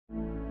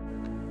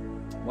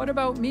What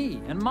about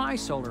me and my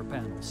solar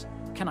panels?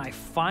 Can I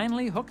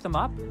finally hook them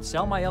up and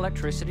sell my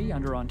electricity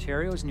under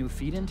Ontario's new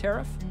feed-in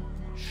tariff?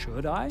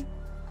 Should I?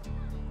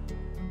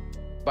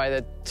 By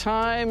the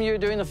time you're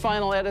doing the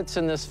final edits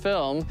in this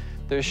film,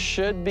 there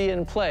should be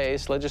in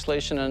place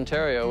legislation in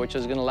Ontario which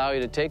is going to allow you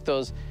to take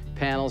those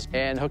panels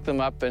and hook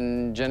them up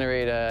and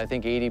generate, I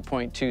think,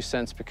 80.2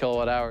 cents per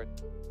kilowatt hour.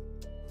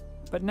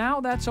 But now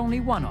that's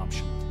only one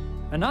option.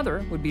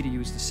 Another would be to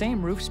use the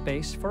same roof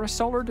space for a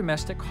solar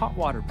domestic hot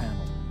water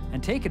panel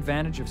and take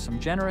advantage of some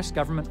generous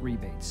government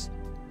rebates.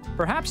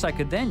 Perhaps I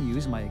could then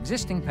use my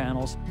existing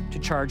panels to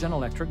charge an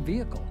electric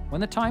vehicle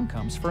when the time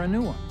comes for a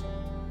new one.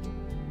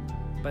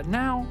 But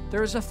now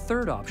there is a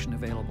third option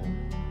available,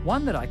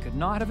 one that I could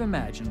not have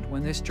imagined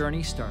when this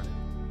journey started.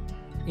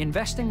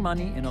 Investing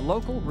money in a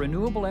local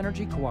renewable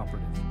energy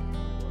cooperative.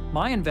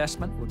 My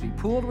investment would be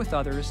pooled with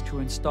others to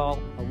install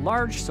a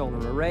large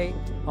solar array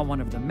on one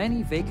of the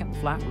many vacant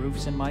flat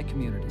roofs in my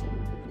community.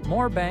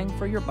 More bang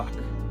for your buck.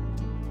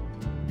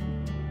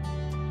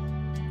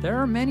 There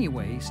are many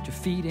ways to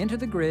feed into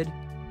the grid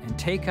and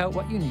take out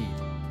what you need.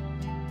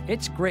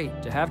 It's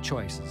great to have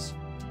choices.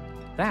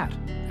 That,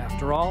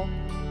 after all,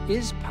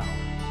 is power.